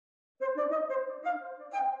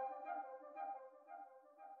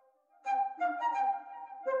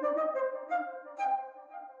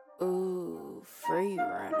Ooh, free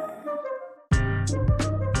runner.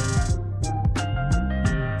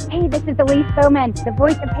 Hey, this is Elise Baughman, the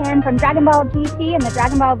voice of Pan from Dragonball GT and the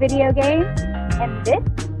Dragonball video game. And this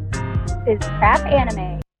is Trap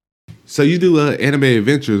Anime. So you do anime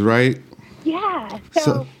adventures, right? Yeah,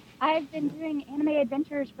 so I've been doing anime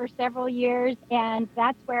adventures for several years, and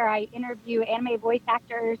that's where I interview anime voice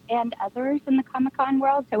actors and others in the Comic-Con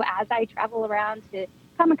world. So as I travel around to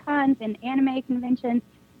Comic-Cons and anime conventions,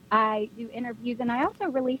 I do interviews, and I also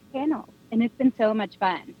release panels, and it's been so much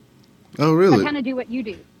fun. Oh, really? I kind of do what you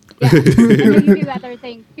do. Yeah, I know you do other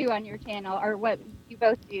things too on your channel, or what you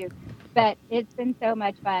both do, but it's been so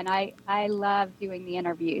much fun. I love doing the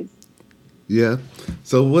interviews. Yeah.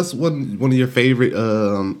 So what's one of your favorite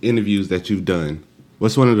interviews that you've done?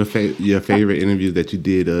 What's one of your favorite interviews that you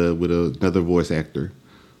did with another voice actor?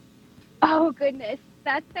 Oh, goodness.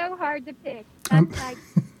 That's so hard to pick. That's like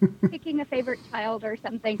picking a favorite child or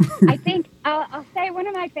something. I think I'll say one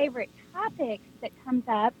of my favorite topics that comes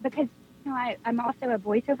up, because you know, I'm also a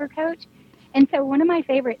voiceover coach. And so one of my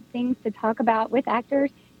favorite things to talk about with actors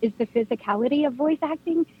is the physicality of voice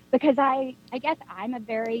acting, because I guess I'm a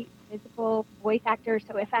very physical voice actor.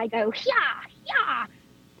 So if I go, yeah,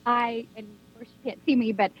 and of course you can't see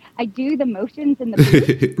me, but I do the motions in the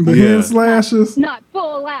booth. The hand slashes. Not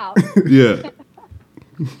full out. Yeah.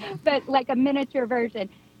 But like a miniature version.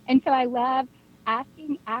 And so I love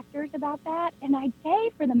asking actors about that. And I'd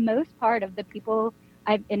say for the most part of the people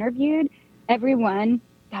I've interviewed, everyone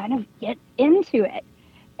kind of gets into it.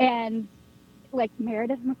 And like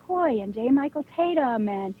Meredith McCoy and J. Michael Tatum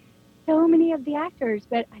and so many of the actors.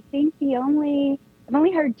 But I think I've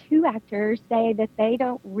only heard two actors say that they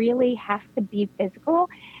don't really have to be physical.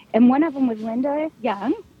 And one of them was Linda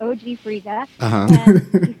Young, OG Frieza.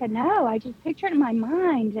 And she said, no, I just picture it in my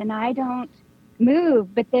mind and I don't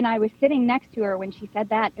move. But then I was sitting next to her when she said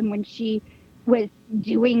that. And when she was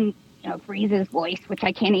doing, Frieza's voice, which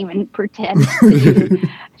I can't even pretend to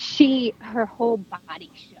do, her whole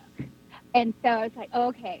body shook. And so I was like,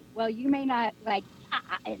 okay, well, you may not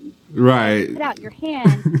and put out your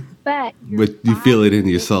hand, but you feel it in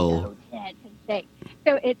your soul.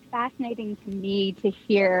 So it's fascinating to me to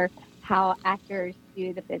hear how actors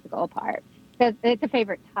do the physical part. So it's a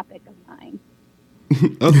favorite topic of mine.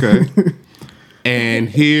 Okay. And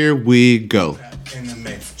here we go. Trap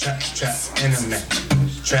anime, trap anime,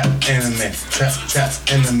 trap anime, trap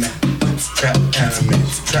anime, trap anime,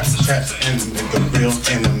 trap anime, the real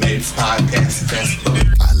anime podcast.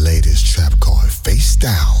 I lay this trap card face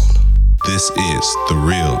down. This is the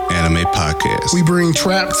Real Anime Podcast. We bring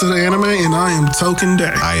trap to the anime, and I am Token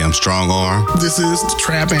Day. I am Strong Arm. This is the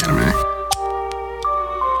Trap Anime.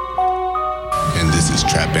 And this is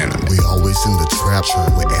Trap Anime. We always in the trap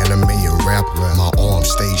with anime and rap. My arms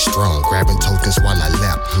stay strong, grabbing tokens while I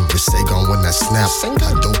lap. With Sagon when I snap,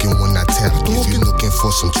 Hadoken when I tap. If you're looking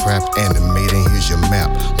for some trap anime, then here's your map.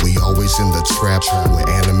 We always in the trap with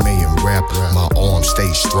anime and rap. My arms stay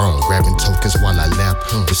strong, grabbing tokens while I lap.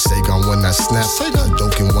 With Sagon when I snap,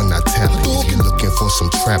 Hadoken when I tap. If you're looking for some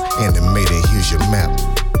trap anime, then here's your map.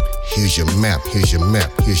 Here's your map, here's your map,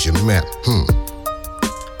 here's your map.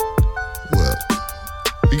 Well,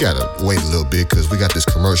 we gotta wait a little bit because we got this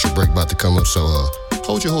commercial break about to come up, so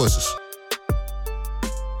hold your horses.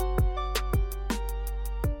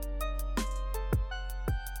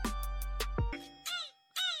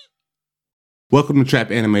 Welcome to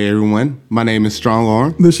Trap Anime, everyone. My name is Strong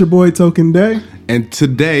Arm. This your boy Token Day. And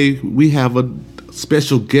today we have a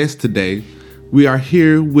special guest today. We are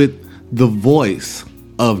here with the voice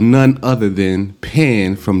of none other than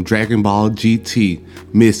Pan from Dragonball GT,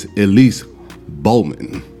 Miss Elise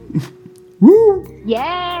Baughman. Woo!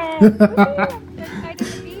 Yes! Woo! I'm so excited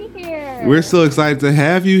to be here. We're so excited to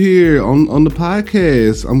have you here on the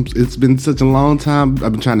podcast. It's been such a long time.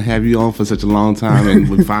 I've been trying to have you on for such a long time, and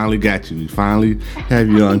we finally got you. We finally have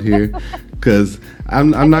you on here because I'm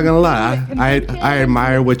not gonna lie. I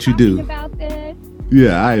admire what you do. About this.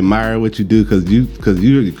 Yeah, I admire what you do because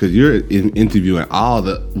you're interviewing all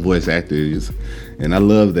the voice actors, and I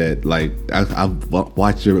love that. Like I've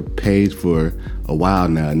watched your page for a while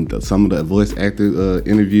now, and some of the voice actor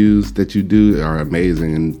interviews that you do are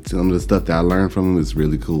amazing, and some of the stuff that I learned from them is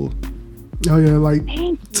really cool. Oh yeah, like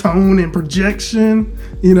tone and projection.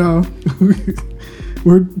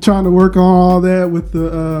 We're trying to work on all that with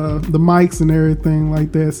the mics and everything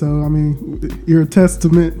like that. So, I mean, you're a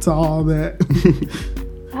testament to all that.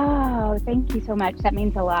 Oh, thank you so much. That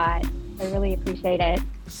means a lot. I really appreciate it.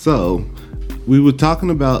 So, we were talking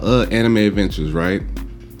about anime adventures, right?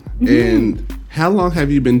 Mm-hmm. And how long have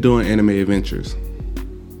you been doing anime adventures?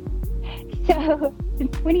 So,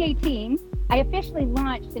 since 2018. I officially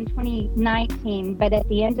launched in 2019, but at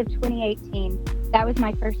the end of 2018, that was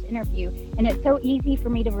my first interview. And it's so easy for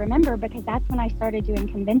me to remember because that's when I started doing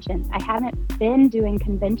conventions. I haven't been doing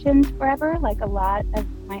conventions forever, like a lot of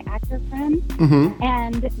my actor friends. Mm-hmm.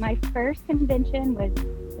 And my first convention was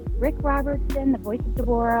Rick Robertson, the voice of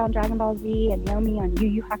Deborah on Dragon Ball Z, and Yomi on Yu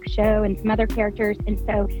Yu Hakusho, and some other characters. And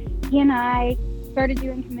so he and I started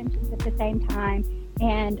doing conventions at the same time.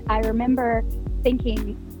 And I remember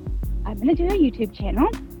thinking, I'm going to do a YouTube channel.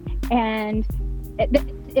 And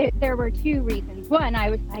there were two reasons. One, I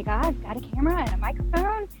was like, I've got a camera and a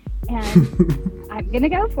microphone, and I'm going to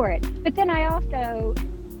go for it. But then I also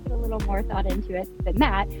put a little more thought into it than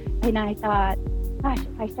that. And I thought, gosh,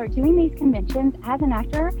 if I start doing these conventions as an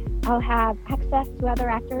actor, I'll have access to other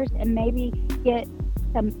actors and maybe get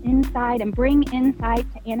some insight and bring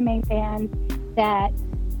insight to anime fans that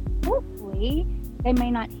hopefully they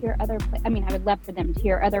may not hear other places. I mean, I would love for them to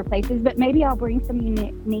hear other places, but maybe I'll bring some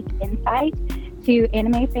unique insight to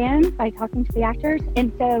anime fans by talking to the actors.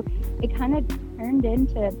 And so it kind of turned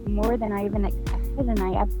into more than I even expected, and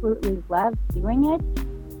I absolutely love doing it.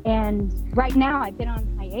 And right now I've been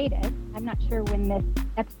on hiatus. I'm not sure when this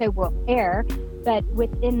episode will air, but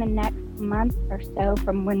within the next month or so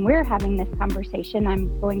from when we're having this conversation,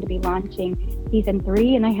 I'm going to be launching season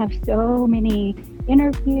 3, and I have so many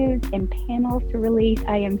interviews and panels to release.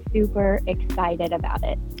 I am super excited about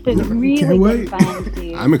it. So it's really been fun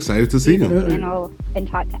to I'm excited to see them. Panel and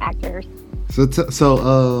talk to actors.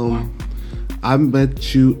 So I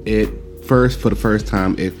met you for the first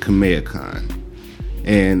time at KamehamehaCon.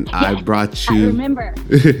 And I brought you. I remember.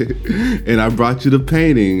 And I brought you the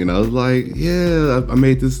painting, and I was like, "Yeah, I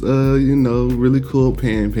made this, really cool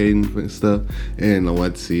painting and stuff." And I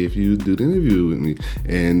wanted to see if you do the interview with me.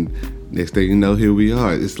 And next thing you know, here we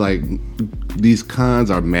are. It's like these cons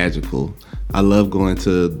are magical. I love going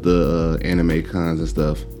to the anime cons and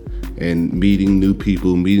stuff, and meeting new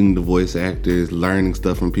people, meeting the voice actors, learning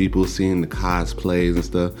stuff from people, seeing the cosplays and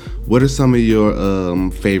stuff. What are some of your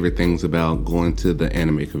favorite things about going to the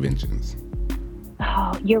anime conventions?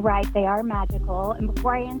 Oh, you're right. They are magical. And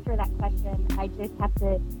before I answer that question, I just have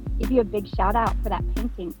to give you a big shout out for that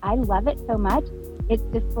painting. I love it so much. It's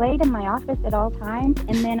displayed in my office at all times.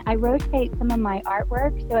 And then I rotate some of my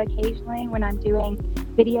artwork. So occasionally when I'm doing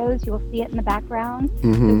videos, you'll see it in the background.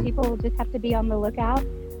 Mm-hmm. So people will just have to be on the lookout.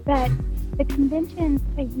 But the conventions,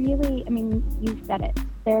 you said it.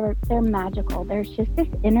 They're magical. There's just this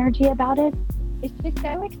energy about it. It's just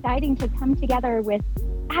so exciting to come together with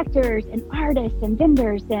actors and artists and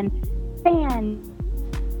vendors and fans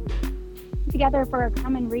together for a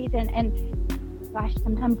common reason. And gosh,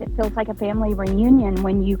 sometimes it feels like a family reunion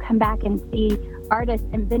when you come back and see artists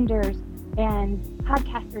and vendors and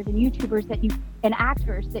podcasters and YouTubers and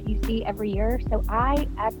actors that you see every year. So I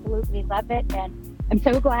absolutely love it. And I'm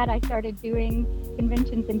so glad I started doing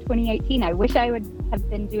conventions in 2018. I wish I would have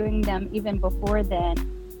been doing them even before then,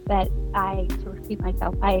 but to repeat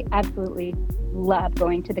myself, I absolutely love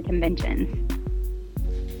going to the conventions.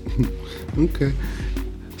 Okay.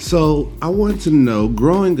 So I want to know,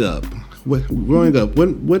 growing up, what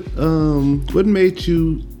made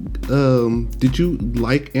you? Did you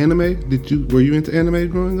like anime? Were you into anime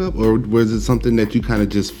growing up, or was it something that you kind of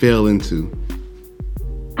just fell into?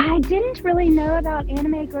 I didn't really know about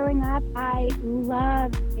anime growing up. I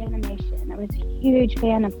loved animation. I was a huge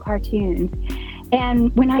fan of cartoons.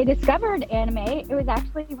 And when I discovered anime, it was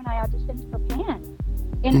actually when I auditioned for Pan.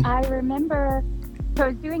 And I remember, so I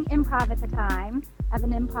was doing improv at the time. I have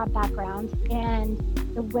an improv background. And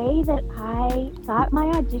the way that I got my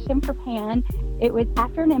audition for Pan, it was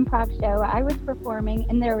after an improv show. I was performing,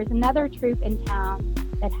 and there was another troupe in town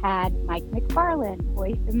that had Mike McFarlane,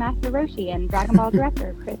 voice of Master Roshi, and Dragon Ball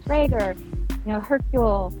director Chris Rager,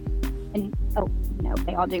 Hercule, and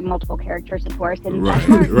they all do multiple characters, of course. And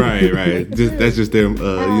right. That's just their,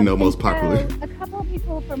 most popular. So a couple of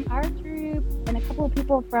people from our troupe and a couple of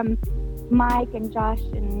people from Mike and Josh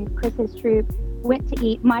and Chris's troupe went to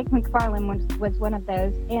eat. Mike McFarlane was one of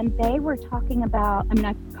those, and they were talking about,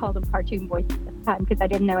 I called them cartoon voices at the time because I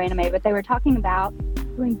didn't know anime, but they were talking about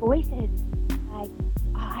doing voices. Like,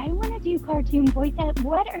 I want to do cartoon voice.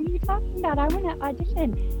 What are you talking about? I want to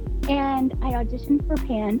audition. And I auditioned for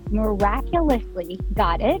Pan, miraculously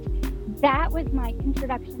got it. That was my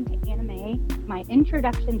introduction to anime, my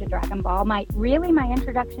introduction to Dragon Ball, my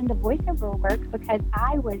introduction to voiceover work, because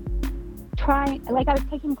I was I was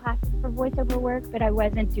taking classes for voiceover work, but I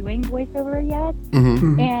wasn't doing voiceover yet.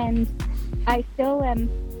 Mm-hmm. And I still am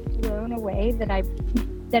blown away that I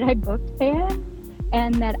booked Pan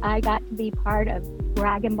and that I got to be part of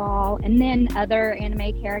Dragon Ball and then other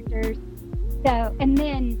anime characters. So, and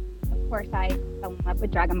then, of course, I fell in love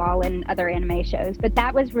with Dragon Ball and other anime shows, but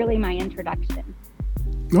that was really my introduction.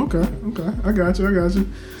 Okay, I got you.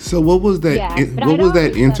 So what was that? Yeah, but What I'd was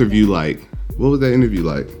that always interview loved like? What was that interview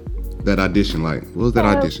like? That audition like? What was that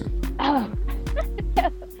audition? Oh,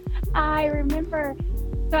 so I remember.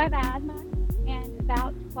 So I have asthma, and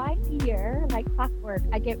about twice a year, like clockwork,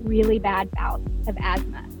 I get really bad bouts of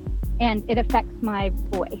asthma, and it affects my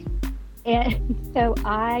voice. And so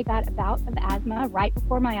I got a bout of asthma right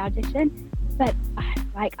before my audition, but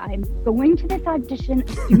I'm going to this audition.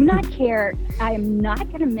 I do not care. I am not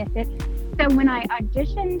going to miss it. So when I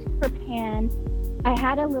auditioned for Pan, I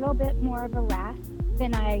had a little bit more of a rasp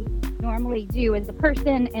than I normally do as a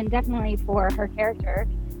person, and definitely for her character.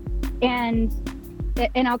 And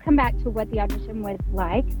I'll come back to what the audition was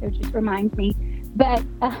like, so just remind me. But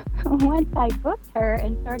once I booked her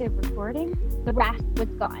and started recording, the rasp was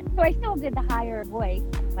gone. So I still did the higher voice,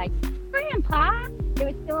 like, Grandpa! It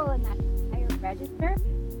was still in that higher register,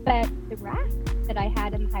 but the rasp that I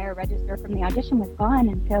had in the higher register from the audition was gone.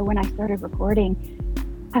 And so when I started recording,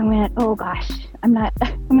 I went, oh gosh, I'm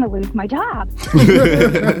going to lose my job.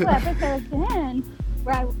 A couple episodes in,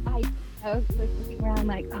 where I was looking around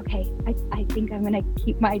like, okay, I think I'm going to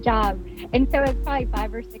keep my job. And so it's probably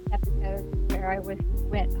 5 or 6 episodes where I went,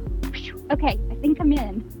 okay, I think I'm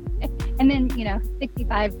in. And then,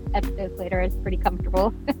 65 episodes later, it's pretty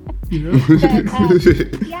comfortable. But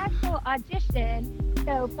the actual audition,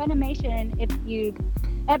 so Funimation, if you've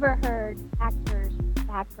ever heard actors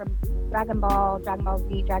back from Dragon Ball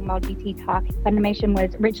Z, Dragon Ball GT talk, Funimation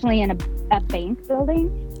was originally in a bank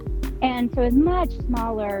building. And so it's much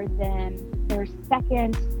smaller than their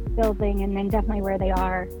second building, and then definitely where they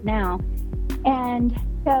are now. And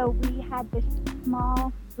so we had this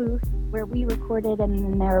small booth where we recorded, and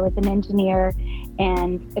then there was an engineer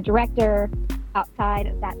and a director outside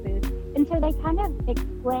of that booth. And so they kind of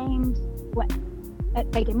explained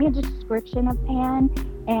they gave me a description of Pan.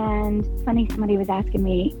 And it's funny, somebody was asking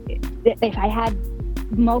me if I had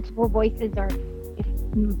multiple voices, or if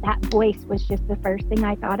that voice was just the first thing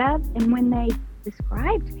I thought of. And when they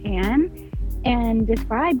described Pan and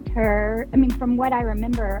described her, I mean, from what I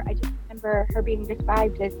remember, I just remember her being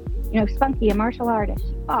described as, spunky, a martial artist.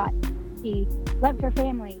 She fought. She loved her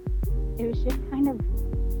family. It was just kind of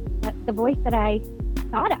the voice that I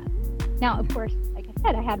thought of. Now, of course, like I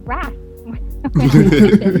said, I had rasp when I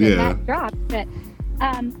auditioned, and that dropped. But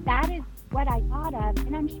that is what I thought of.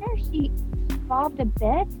 And I'm sure she evolved a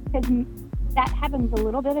bit, because that happens a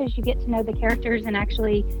little bit as you get to know the characters. And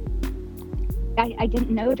actually, I didn't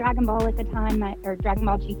know Dragon Ball at the time, or Dragon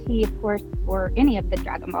Ball GT, of course, or any of the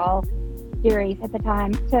Dragon Ball series at the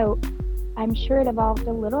time. So I'm sure it evolved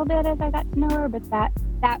a little bit as I got to know her, but that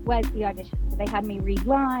was the audition. So they had me read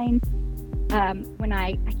lines. When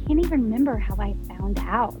I can't even remember how I found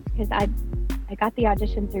out, because I got the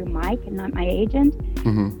audition through Mike and not my agent.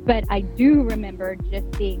 Mm-hmm. But I do remember just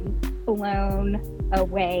being blown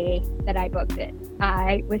away that I booked it.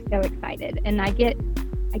 I was so excited, and I get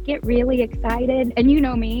really excited. And you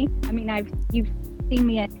know me. I mean, you've seen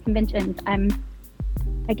me at conventions.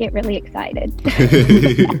 I get really excited.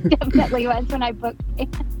 Definitely was when I booked it.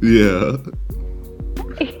 Yeah.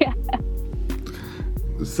 Yeah.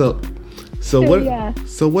 So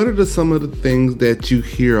what are some of the things that you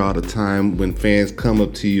hear all the time when fans come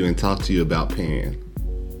up to you and talk to you about Pan?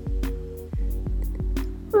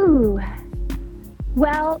 Ooh.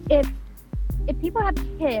 Well, if people have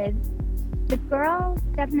kids, the girls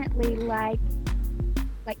definitely like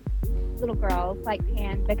little girls like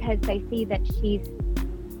Pan, because they see that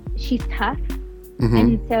she's tough. Mm-hmm.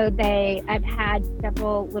 And so I've had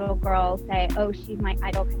several little girls say, oh, she's my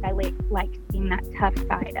idol, because I like seeing that tough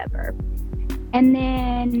side of her. And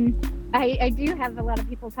then I do have a lot of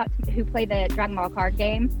people talk to me who play the Dragon Ball card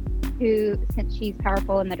game, who, since she's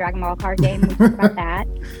powerful in the Dragon Ball card game, we talk about that.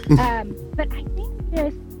 But I think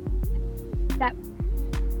just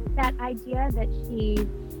that idea that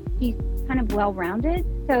she's kind of well-rounded.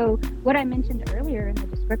 So what I mentioned earlier in the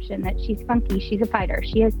description, that she's funky, she's a fighter,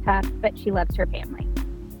 she is tough, but she loves her family.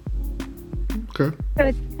 Okay. So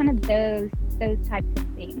it's kind of those types of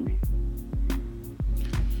things.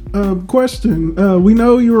 Question. We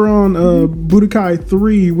know you were on Budokai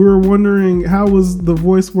 3. We were wondering, how was the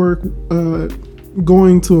voice work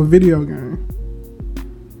going to a video game?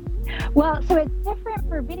 Well, so it's different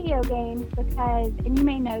for video games because, and you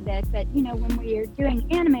may know this, but when we're doing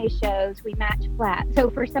anime shows, we match flat. So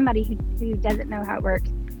for somebody who doesn't know how it works,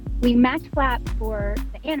 we match flat for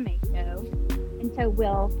the anime show, and so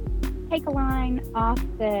we'll take a line off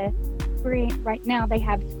the screen. Right now they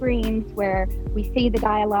have screens where we see the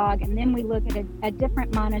dialogue, and then we look at a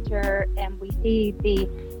different monitor and we see the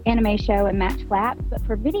anime show and match flaps, but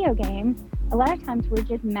for video games, a lot of times we're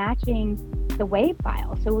just matching the wave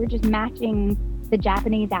file. So we're just matching the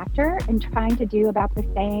Japanese actor and trying to do about the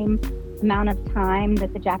same amount of time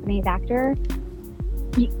that the Japanese actor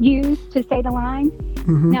used to say the lines.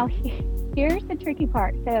 Mm-hmm. Now, here's the tricky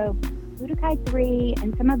part. So Budokai 3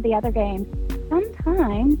 and some of the other games,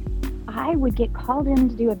 sometimes I would get called in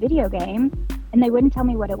to do a video game and they wouldn't tell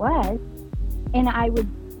me what it was. And I would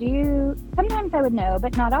sometimes I would know,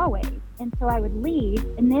 but not always. And so I would leave,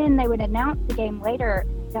 and then they would announce the game later.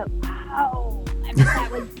 So, oh, I mean, that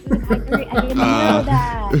was Budokai 3. I didn't know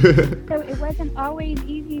that. So it wasn't always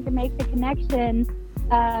easy to make the connection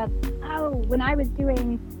of, oh, when I was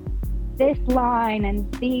doing this line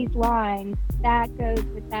and these lines, that goes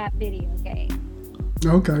with that video game.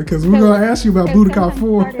 Okay, because we're going to ask you about Budokai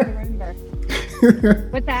 4.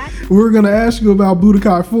 What's that? We're going to ask you about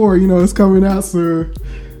Budokai 4. You know, it's coming out soon.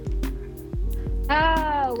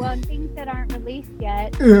 Oh, well, things that aren't released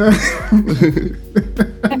yet. Yeah.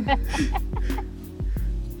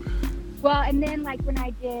 Well, and then like when I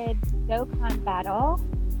did Dokkan Battle,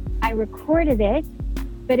 I recorded it,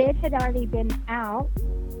 but it had already been out,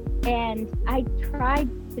 and I tried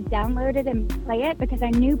to download it and play it because I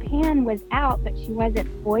knew Pan was out, but she wasn't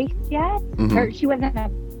voiced yet, Mm-hmm. or she wasn't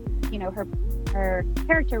her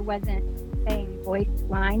character wasn't saying voiced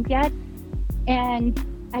lines yet, and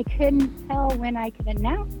I couldn't tell when I could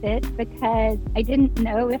announce it because I didn't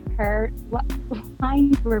know if her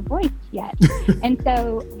lines were voiced yet. And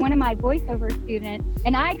so one of my voiceover students,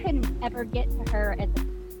 and I couldn't ever get to her as a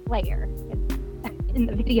player in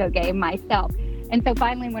the video game myself. And so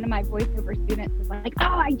finally one of my voiceover students was like, oh,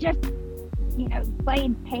 I just,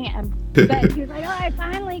 played Pam. But she was like, oh, I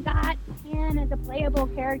finally got Pan as a playable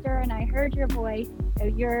character and I heard your voice, so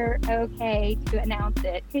you're okay to announce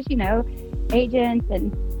it. Because, agents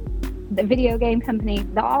and the video game company,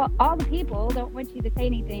 all the people don't want you to say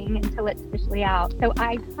anything until it's officially out. So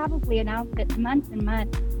I probably announced it months and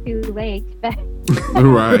months too late, but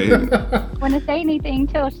Right. want to say anything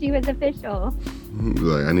till she was official.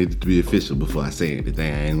 Like, I need it to be official before I say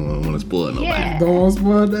anything. I ain't want to spoil nobody. Yeah. Don't want to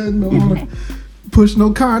spoil that. Don't want to push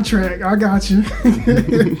no contract. I got you.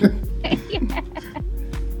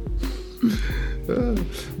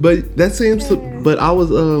 But that seems to. But I was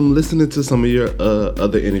listening to some of your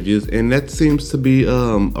other interviews, and that seems to be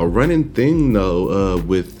a running thing though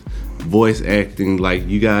with voice acting. Like,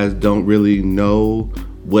 you guys don't really know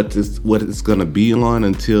what it's gonna be on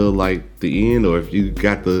until like the end, or if you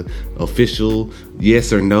got the official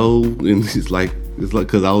yes or no, and it's like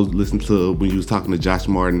because I was listening to when you was talking to Josh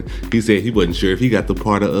Martin, he said he wasn't sure if he got the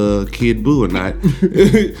part of Kid Buu or not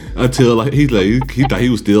until like he thought he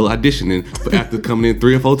was still auditioning after coming in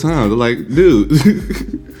 3 or 4 times. I'm like, dude.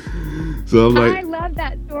 So I'm like, I love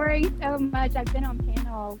that story so much. I've been on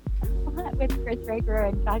panels with Chris Rager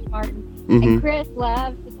and Josh Martin, and Chris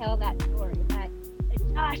loves to tell that story. That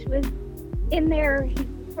Josh was in there, he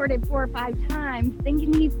recorded 4 or 5 times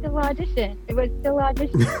thinking he'd still audition. It was still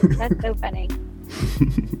auditioning. That's so funny.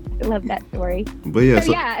 I love that story. but yeah,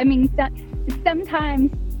 So yeah, I mean,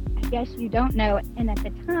 sometimes I guess you don't know. And at the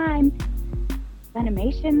time,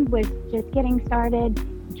 Funimation was just getting started.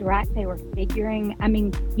 They were figuring. I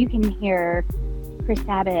mean, you can hear Chris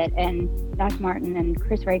Sabat and Josh Martin and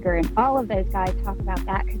Chris Rager and all of those guys talk about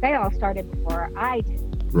that because they all started before I did.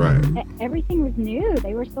 right. Everything was new.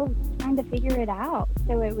 They were still trying to figure it out.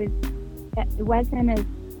 So it wasn't as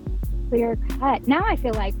clear cut. Now I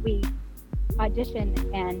feel like we audition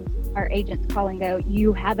and our agents call and go,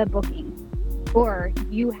 you have a booking, or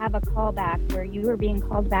you have a callback where you are being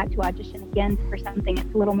called back to audition again for something.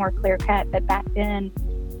 It's a little more clear cut, but back then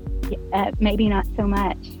maybe not so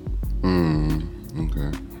much.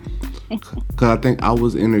 Okay. Cause I think I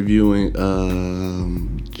was interviewing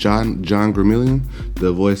John Gramillion,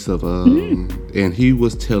 the voice of and he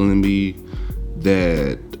was telling me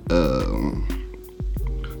that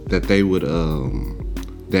that they would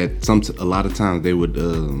that a lot of times they would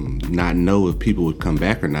not know if people would come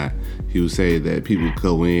back or not. He would say that people would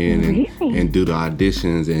go in and do the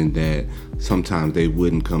auditions, and that sometimes they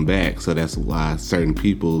wouldn't come back. So that's why certain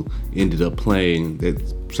people ended up playing. That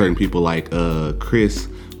certain people like Chris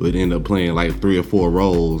would end up playing like 3 or 4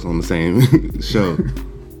 roles on the same show.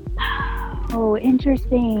 Oh,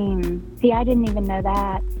 interesting. See, I didn't even know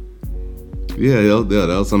that. Yeah, that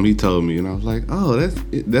was something he told me, and I was like, "Oh,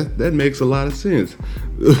 that makes a lot of sense."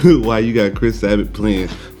 Why you got Chris Sabat playing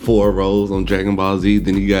 4 roles on Dragon Ball Z,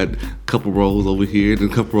 then you got a couple roles over here, then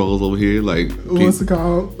a couple roles over here. Like, what's it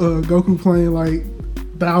called? Goku playing like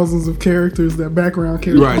thousands of characters, that background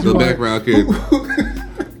character. right, the background character.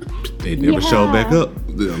 They never showed back up.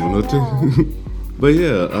 I don't know. But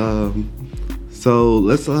yeah, so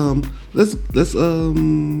let's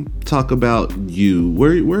talk about you.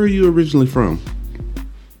 Where are you originally from?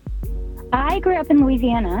 I grew up in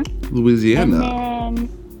Louisiana. Louisiana. And then,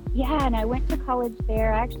 and I went to college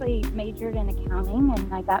there. I actually majored in accounting,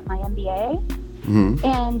 and I got my MBA. Mm-hmm.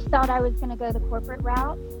 And thought I was going to go the corporate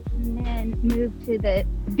route, and then moved to the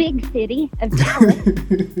big city of Dallas.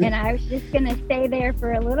 And I was just going to stay there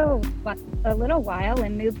for a little while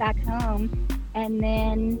and move back home. And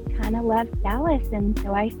then kind of left Dallas, and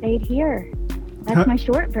so I stayed here. That's my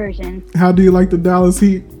short version. How do you like the Dallas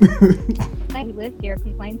heat? Who lives here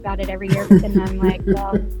complains about it every year, but then I'm like,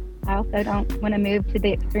 well, I also don't want to move to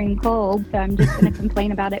the extreme cold, so I'm just going to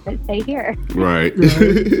complain about it but stay here. Right.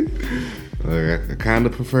 I kind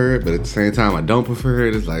of prefer it, but at the same time, I don't prefer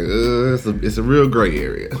it. It's like, it's a real gray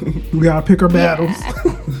area. We gotta pick our battles.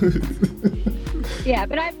 Yeah,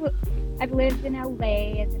 but I've lived in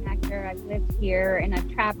LA as an actor. I've lived here, and I've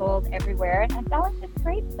traveled everywhere. And Dallas is a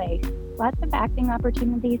great place. Lots of acting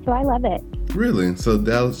opportunities, so I love it. Really? So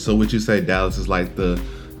Dallas? So would you say Dallas is like the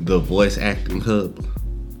voice acting hub?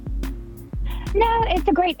 No, it's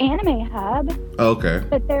a great anime hub. Okay.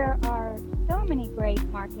 But there are so many great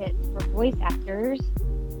markets for voice actors.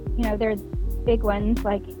 You know, there's big ones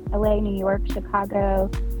like LA, New York, Chicago.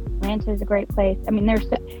 Atlanta is a great place. I mean,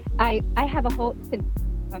 I have a whole, since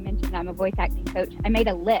I mentioned I'm a voice acting coach, I made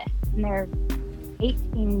a list, and there are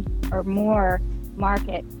 18 or more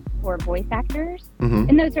markets for voice actors. Mm-hmm.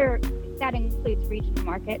 And that includes regional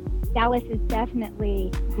markets. Dallas is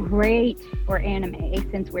definitely great for anime,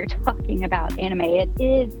 since we're talking about anime. It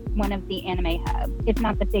is one of the anime hubs, if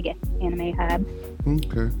not the biggest anime hub.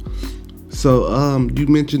 Okay. So, you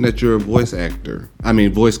mentioned that you're a voice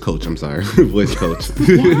coach. I'm sorry, voice coach.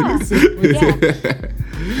 Yeah.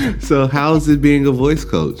 So, how is it being a voice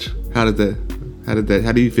coach? How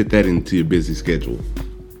do you fit that into your busy schedule?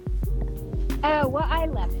 Oh, well, I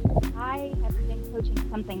love it. I have been coaching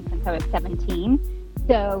something since I was 17.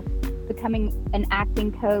 So, becoming an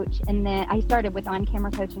acting coach, and then I started with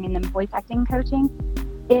on-camera coaching and then voice acting coaching.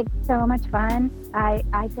 It's so much fun. I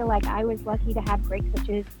feel like I was lucky to have great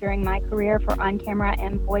coaches during my career for on-camera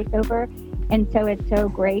and voiceover. And so it's so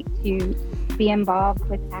great to be involved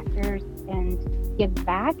with actors and give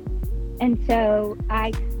back. And so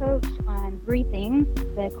I coach on 3 things: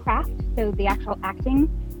 the craft, so the actual acting,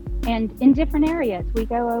 and in different areas. We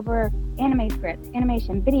go over anime scripts,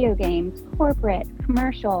 animation, video games, corporate,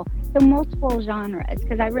 commercial, so multiple genres,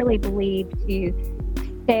 because I really believe to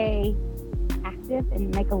stay active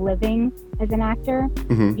and make a living as an actor,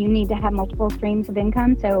 Mm-hmm. you need to have multiple streams of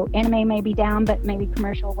income. So anime may be down, but maybe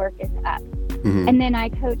commercial work is up. Mm-hmm. And then I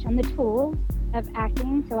coach on the tools of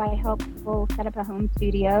acting. So I help people set up a home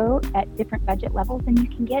studio at different budget levels, and you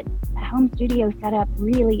can get a home studio set up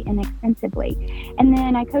really inexpensively. And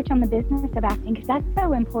then I coach on the business of acting, because that's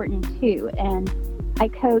so important too. And I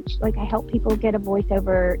coach, I help people get a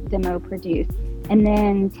voiceover demo produced, and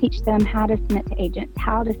then teach them how to submit to agents,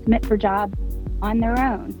 how to submit for jobs on their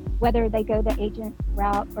own, whether they go the agent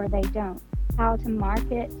route or they don't, how to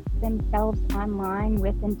market themselves online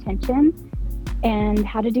with intention, and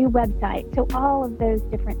how to do websites. So all of those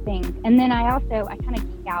different things. And then I kind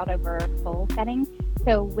of geek out over goal setting.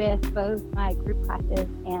 So with both my group classes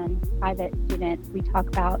and private students, we talk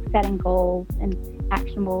about setting goals and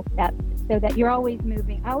actionable steps so that you're always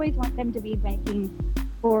moving. I always want them to be making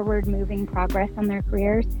forward moving progress on their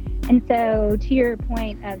careers. And so to your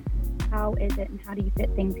point of how is it and how do you fit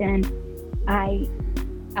things in, I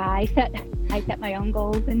set my own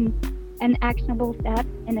goals and actionable steps,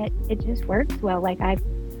 and it just works well. I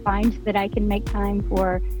find that I can make time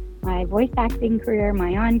for my voice acting career,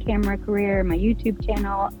 my on-camera career, my YouTube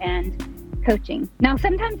channel, and coaching. Now,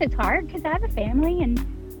 sometimes it's hard because I have a family, and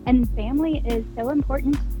family is so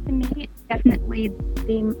important to me. It's definitely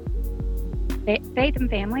faith and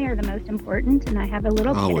family are the most important, and I have a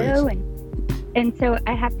little kiddo, and so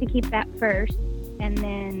I have to keep that first, and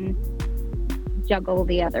then juggle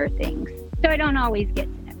the other things. So I don't always get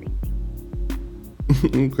to everything.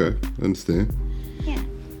 Okay, understand. Yeah.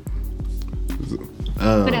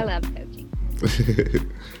 But I love coaching.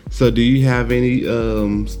 So do you have any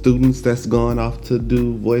students that's gone off to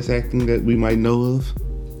do voice acting that we might know of?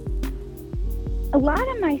 A lot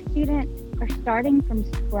of my students are starting from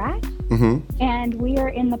scratch, Mm-hmm. and we are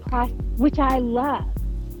in the process, which I love.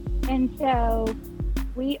 And so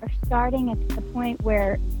we are starting at the point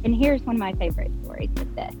where, and here's one of my favorite stories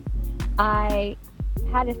with this. I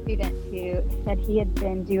had a student who said he had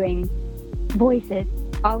been doing voices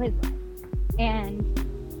all his life and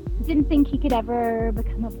didn't think he could ever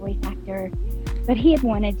become a voice actor. but he had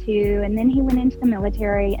wanted to, and then he went into the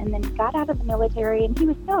military, and then got out of the military, and he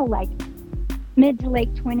was still like mid to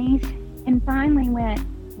late 20s, and finally went,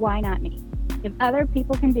 why not me? If other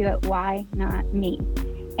people can do it, why not me?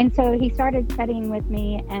 And so he started studying with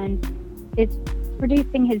me, and it's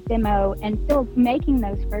producing his demo and still making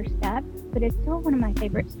those first steps, but it's still one of my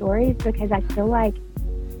favorite stories because I feel like,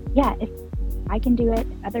 yeah, if I can do it,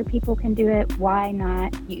 other people can do it, why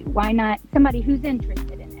not you? Why not somebody who's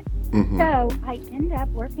interested in it? Mm-hmm. So I end up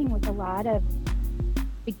working with a lot of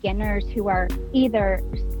beginners who are either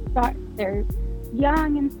they're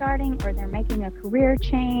young and starting, or they're making a career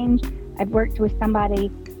change. I've worked with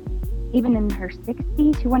somebody even in her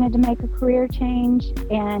 60s who wanted to make a career change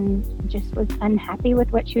and just was unhappy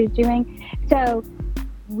with what she was doing. So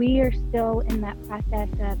we are still in that process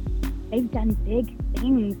of, they've done big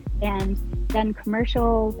things and done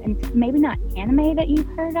commercials, and maybe not anime that you've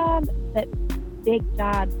heard of, but big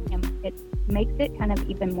jobs. And it makes it kind of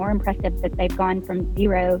even more impressive that they've gone from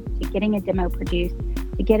zero to getting a demo produced,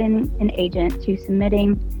 to getting an agent, to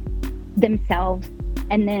submitting themselves,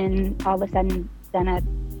 and then all of a sudden done a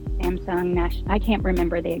Samsung I can't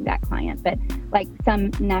remember the exact client, but like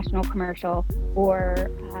some national commercial,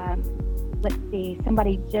 or let's see,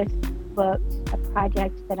 somebody just booked a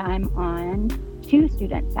project that I'm on, 2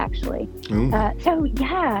 students actually. So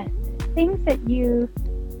yeah, things that you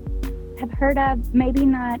have heard of, maybe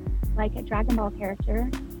not like a Dragonball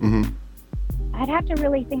character. Mm-hmm. I'd have to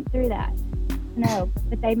really think through that. No,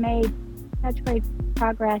 but they made such great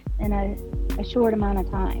progress in a short amount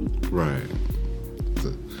of time. Right.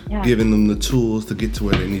 So Yeah. giving them the tools to get to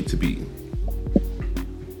where they need to be.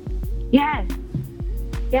 Yes.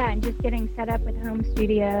 Yeah, and just getting set up with home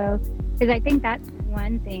studio. Because I think that's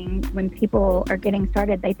one thing when people are getting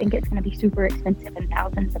started, they think it's going to be super expensive and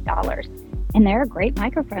thousands of dollars. And there are great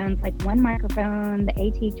microphones, like one microphone, the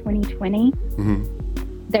AT2020. Mm-hmm.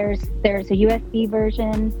 There's a USB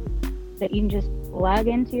version that you can just plug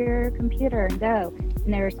into your computer and go.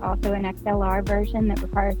 And there's also an XLR version that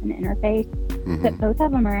requires an interface. Mm-hmm. But both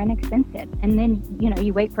of them are inexpensive. And then,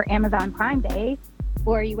 you wait for Amazon Prime Day,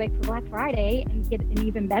 or you wait for Black Friday and get an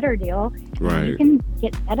even better deal. Right. You can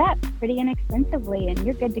get set up pretty inexpensively, and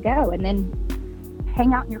you're good to go. And then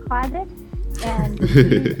hang out in your closet and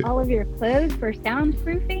use all of your clothes for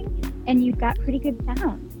soundproofing, and you've got pretty good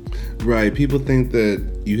sound. Right. People think that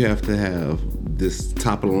you have to have this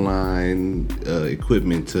top of the line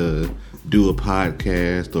equipment to do a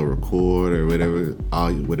podcast or record or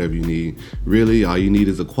whatever you need. Really, all you need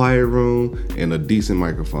is a quiet room and a decent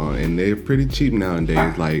microphone, and they're pretty cheap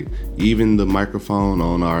nowadays. Like even the microphone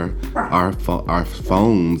on our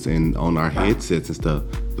phones and on our headsets and stuff,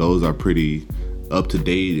 those are pretty up to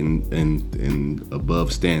date and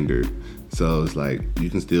above standard. So it's like you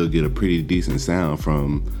can still get a pretty decent sound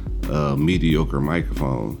from a mediocre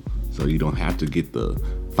microphone. So you don't have to get the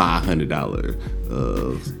 $500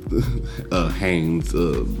 Haynes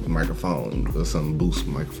microphone or some Boost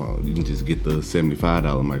microphone. You can just get the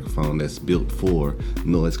 $75 microphone that's built for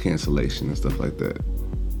noise cancellation and stuff like that.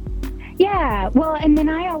 Yeah, well, and then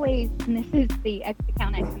I always, and this is the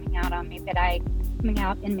accountant coming out in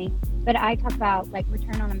me, but I talk about like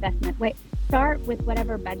return on investment. Start with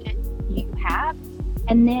whatever budget you have,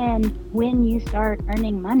 and then when you start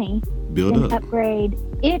earning money, Build then up. upgrade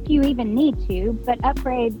if you even need to, but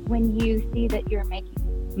upgrade when you see that you're making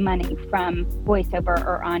money from voiceover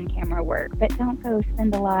or on-camera work. But don't go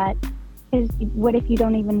spend a lot, because what if you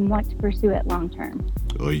don't even want to pursue it long term?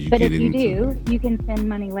 Or you But get if you into do, you can spend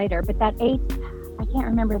money later. But that I can't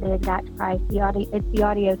remember the exact price. It's the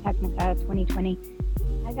Audio Technica 2020.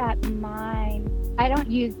 I got mine. I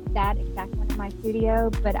don't use that exact one in my studio,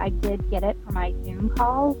 but I did get it for my Zoom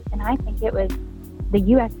calls, and I think it was the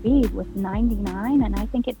USB was $99, and I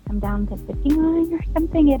think it's come down to $59 or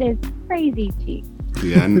something. It is crazy cheap.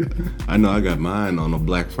 Yeah, I know. I got mine on a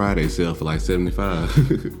Black Friday sale for like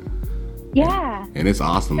 $75. Yeah. And it's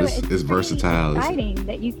awesome. So It's pretty versatile. exciting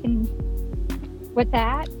that you can. What's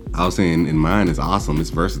that? I was saying, in mine is awesome.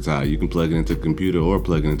 It's versatile. You can plug it into a computer or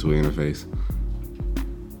plug it into an interface.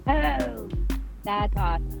 Oh, that's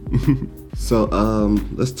awesome. So,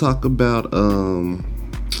 let's talk about,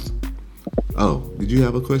 did you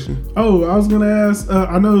have a question? Oh, I was gonna ask.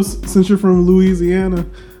 I know since you're from Louisiana,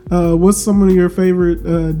 what's some of your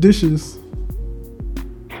favorite dishes?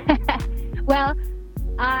 Well,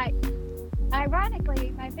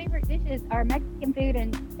 ironically, my favorite dishes are Mexican food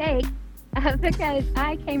and steak, because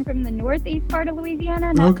I came from the northeast part of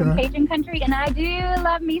Louisiana, not from Okay. Cajun country, and I do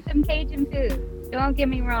love me some Cajun food. Don't get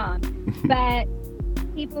me wrong. But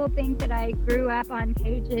people think that I grew up on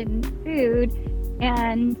Cajun food,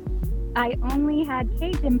 and I only had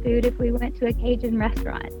Cajun food if we went to a Cajun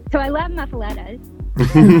restaurant. So I love muffalettas.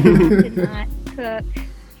 But I did not cook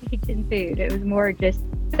Cajun food. It was more just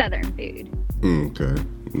Southern food. Okay.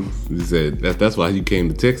 You said that's why you came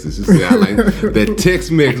to Texas. You said I like that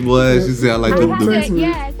Tex-Mex was. You said I like the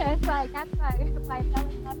Yeah, so it's like that's why I fell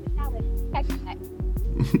in love with salad. Tex-Mex.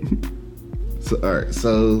 So all right,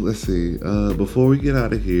 so let's see. Before we get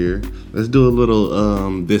out of here, let's do a little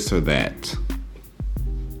this or that.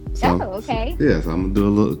 So, okay. Yeah, so I'm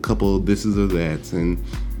gonna do a couple of thises or that's, and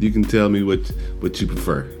you can tell me what you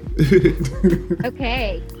prefer.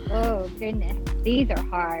 Okay. Oh goodness, these are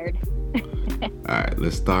hard. All right,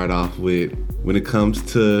 let's start off with when it comes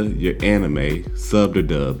to your anime, subbed or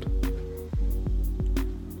dubbed?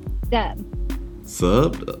 Dub.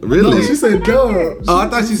 Subbed? Really? No, she said dub. Oh, I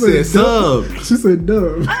thought she said subbed. She said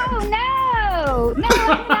dub. Oh no, I'm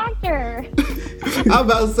an actor. I'm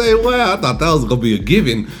about to say, wow, I thought that was gonna be a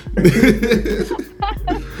given.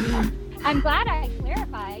 I'm glad I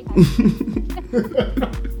clarified.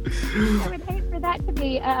 I would hate for that to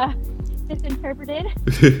be misinterpreted.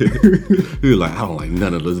 You're like, I don't like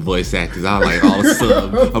none of those voice actors. I like all the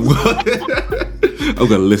subs. I'm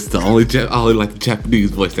gonna list the only like the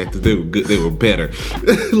Japanese voice actors. They were good. They were better.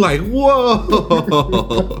 Like, whoa.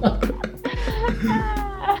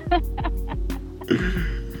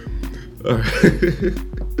 All right.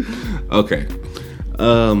 Okay.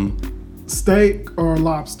 Steak or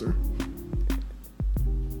lobster?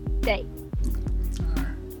 Steak.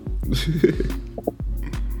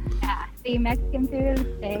 See, Mexican food,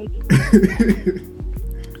 steak.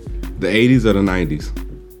 The 80s or the 90s?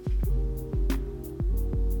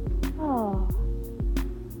 Oh.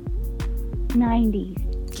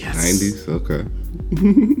 90s. Yes. 90s? Okay.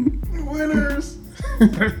 Winners.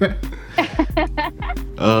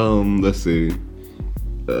 Let's see.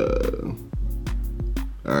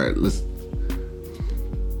 All right,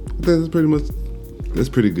 that's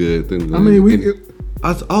pretty good. I mean,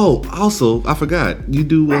 also, I forgot. You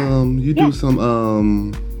do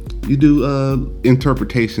some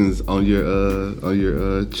interpretations on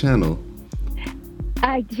your channel.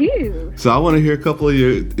 I do. So I want to hear a couple of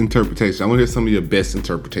your interpretations. I want to hear some of your best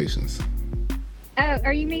interpretations. Oh,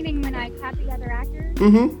 are you meaning when I copy other actors?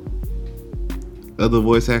 Mm-hmm. Other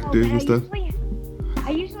voice actors and stuff.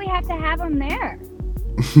 I usually have to have them there.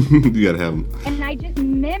 You gotta have them. And I just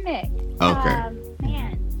mimic. Okay.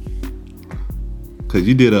 Man. Cause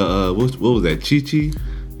you did a what was that? Chi-Chi?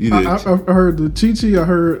 You did. I heard the Chi-Chi. I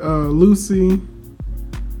heard Lucy.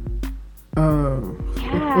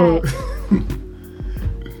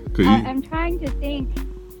 God. I'm trying to think.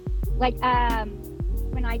 Like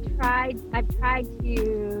when I've tried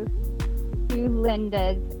to do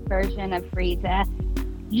Linda's version of Frieza.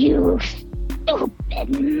 You stupid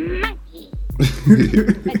monkey.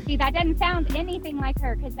 But see, that doesn't sound anything like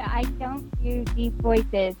her because I don't do deep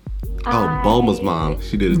voices. Oh, Bulma's mom.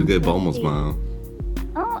 She did a good Bulma's mom.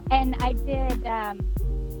 Oh, and I did. I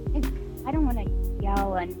don't want to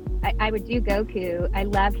yell, and I would do Goku. I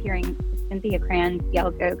love hearing Cynthia Cranz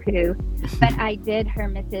yell Goku, but I did her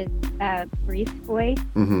Mrs. Brief's voice.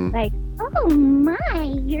 Mm-hmm. Like, oh my,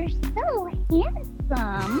 you're so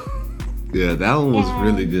handsome. Yeah, that one was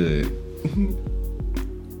really good.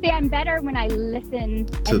 See, I'm better when I listen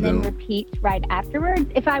and then repeat right afterwards.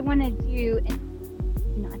 If I want to do,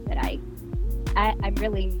 not that I'm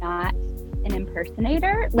really not an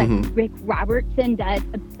impersonator. Like Rick Robertson does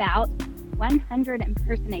about 100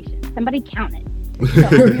 impersonations. Somebody count it. So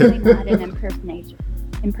I'm really not an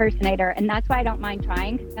impersonator, and that's why I don't mind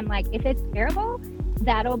trying. Cause I'm like, if it's terrible,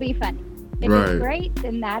 that'll be funny. If it's great,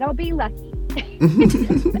 then that'll be lucky.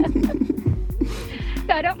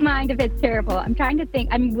 So I don't mind if it's terrible. I'm trying to think.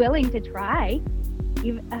 I'm willing to try.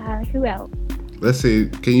 Who else? Let's see.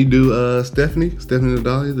 Can you do Stephanie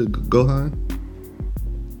Nadali, the Gohan?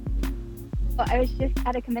 Well, I was just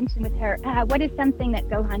at a convention with her. What is something that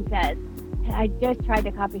Gohan says? I just tried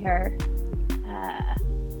to copy her.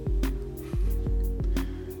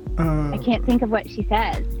 I can't think of what she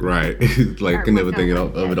says. Right. Like, can never think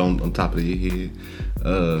of it on top of your head.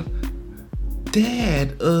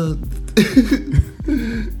 Dad,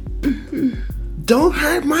 don't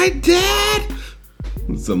hurt my dad.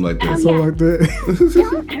 Something like that. Something like that.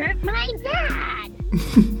 Don't hurt my dad.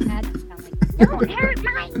 That's something. Don't hurt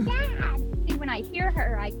my dad. See, when I hear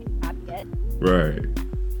her, I can copy it. Right.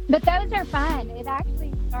 But those are fun. It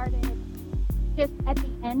actually started just at the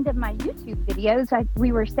end of my YouTube videos.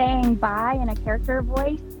 We were saying bye in a character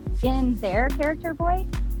voice in their character voice.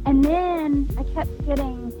 And then I kept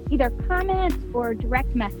getting either comments or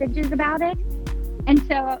direct messages about it.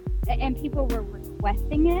 And people were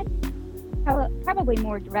requesting it. probably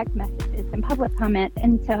more direct messages than public comments.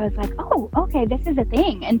 And so I was like, oh, okay, this is a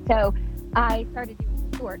thing. And so I started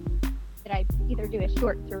doing shorts that I either do as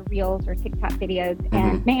shorts or reels or TikTok videos.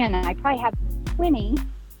 And man, I probably have 20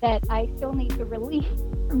 that I still need to release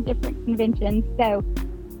from different conventions. So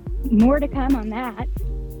more to come on that.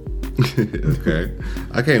 Okay.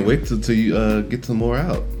 I can't wait till you get some more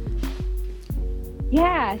out.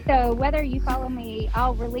 Yeah, so whether you follow me,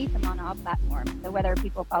 I'll release them on all platforms. So whether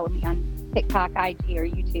people follow me on TikTok, IG, or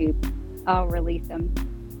YouTube, I'll release them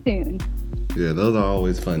soon. Yeah, those are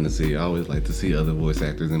always fun to see. I always like to see other voice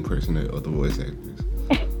actors impersonate other voice actors.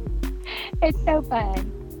 It's so fun.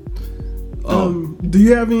 Do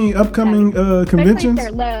you have any upcoming conventions?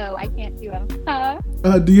 Especially if they're low, I can't do them.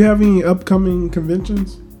 Do you have any upcoming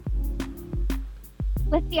conventions?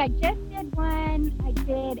 Let's see, I just did one. I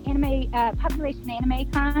did Population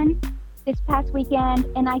Anime Con this past weekend,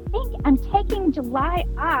 and I think I'm taking July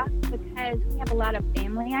off because we have a lot of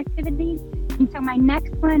family activities. And so my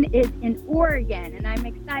next one is in Oregon, and I'm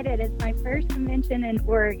excited. It's my first convention in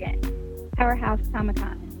Oregon, Powerhouse Comic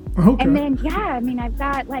Con. Okay. And then, I've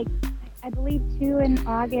got I believe 2 in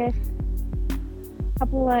August. I'd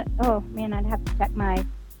have to check my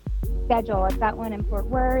schedule. I've got one in Fort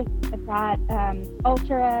Worth. I've got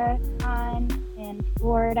Ultra Con in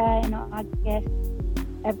Florida in August.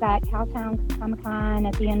 I've got Cowtown Comic Con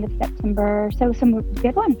at the end of September. So some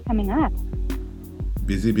good ones coming up.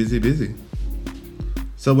 Busy.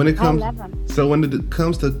 So when it comes, I love them. So when it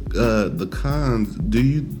comes to the cons,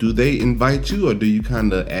 do they invite you, or do you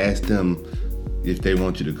kind of ask them if they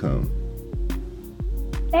want you to come?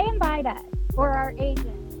 They invite us, or our agents.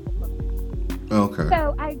 Okay.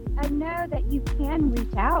 So I know that you can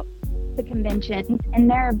reach out to conventions, and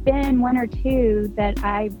there have been 1 or 2 that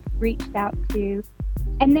I've reached out to,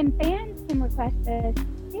 and then fans can request us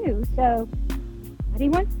too. So if somebody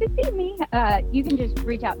wants to see me, you can just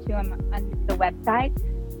reach out to them on the website.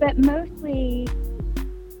 But mostly,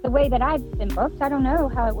 the way that I've been booked, I don't know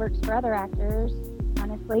how it works for other actors,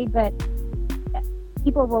 honestly, but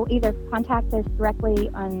people will either contact us directly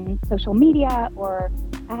on social media, or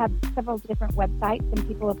I have several different websites, and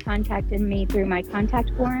people have contacted me through my contact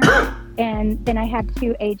form. And then I have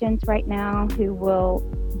 2 agents right now who will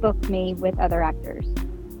book me with other actors.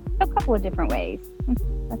 So a couple of different ways.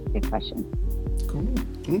 That's a good question. Cool.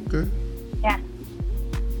 Okay. Yeah.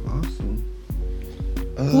 Awesome.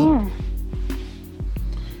 Yeah.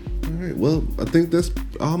 All right. Well, I think that's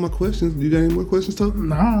all my questions. You got any more questions, Toby?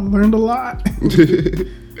 Nah, I learned a lot.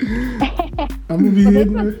 I'm gonna be This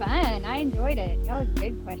hitting was it. fun. I enjoyed it. That was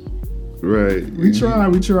good questions. Right. We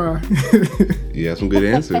try. You have some good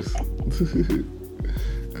answers.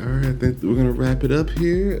 All right, I think we're gonna wrap it up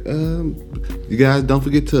here. You guys don't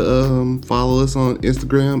forget to follow us on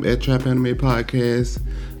Instagram at Trap Anime Podcast.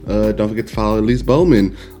 Don't forget to follow Elise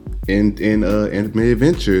Baughman in Anime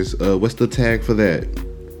Adventures. What's the tag for that?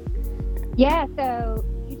 Yeah, so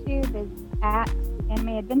YouTube is at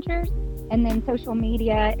Anime Adventures, and then social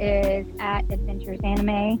media is at Adventures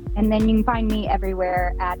Anime, and then you can find me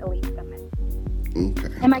everywhere at Elise Baughman.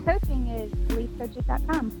 Okay. And my coaching is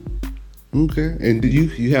elisecoaches.com. Okay. And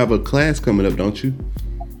you have a class coming up, don't you?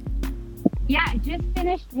 Yeah, I just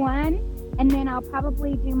finished one, and then I'll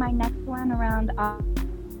probably do my next one around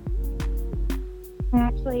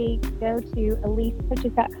actually go to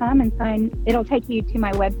elisecoaches.com and it'll take you to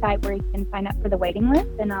my website where you can sign up for the waiting list,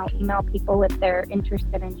 and I'll email people if they're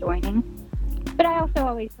interested in joining. But I also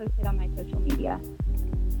always post it on my social media.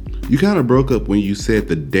 You kind of broke up when you said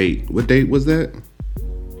the date. What date was that?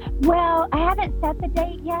 Well, I haven't set the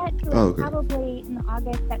date yet, so it's Okay. probably in the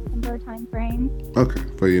August-September time frame. Okay,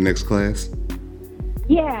 for your next class.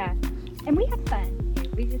 Yeah, and we have fun too.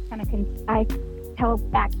 We just kind of I tell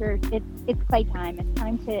actors it's playtime. It's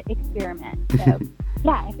time to experiment. So,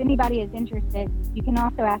 yeah, if anybody is interested, you can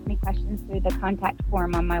also ask me questions through the contact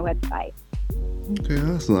form on my website. Okay,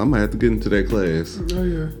 awesome. I might have to get into that class. Oh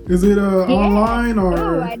yeah. Is it online or?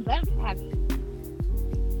 Oh, I'd love to have you.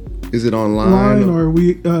 Is it online? Or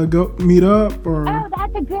we go meet up or Oh,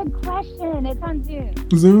 that's a good question. It's on Zoom.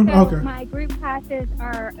 Zoom? So Okay. my group classes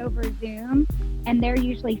are over Zoom, and they're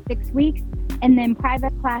usually 6 weeks. And then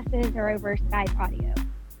private classes are over Skype audio.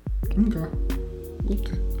 Okay.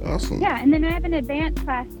 Okay, awesome. Yeah, and then I have an advanced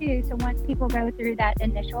class too. So once people go through that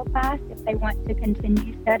initial class, if they want to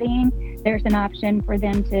continue studying, there's an option for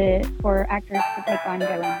actors to take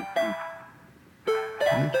ongoing lessons.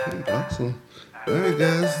 Okay, awesome. All right,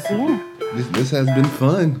 guys. Yeah. This has been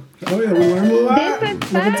fun. Oh yeah, we learned a lot. This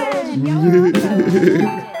was fun. Y'all are awesome.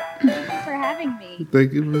 Thanks for having me.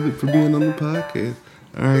 Thank you for being on the podcast.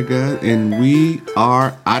 All right, guys, and we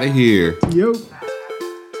are out of here. Yo.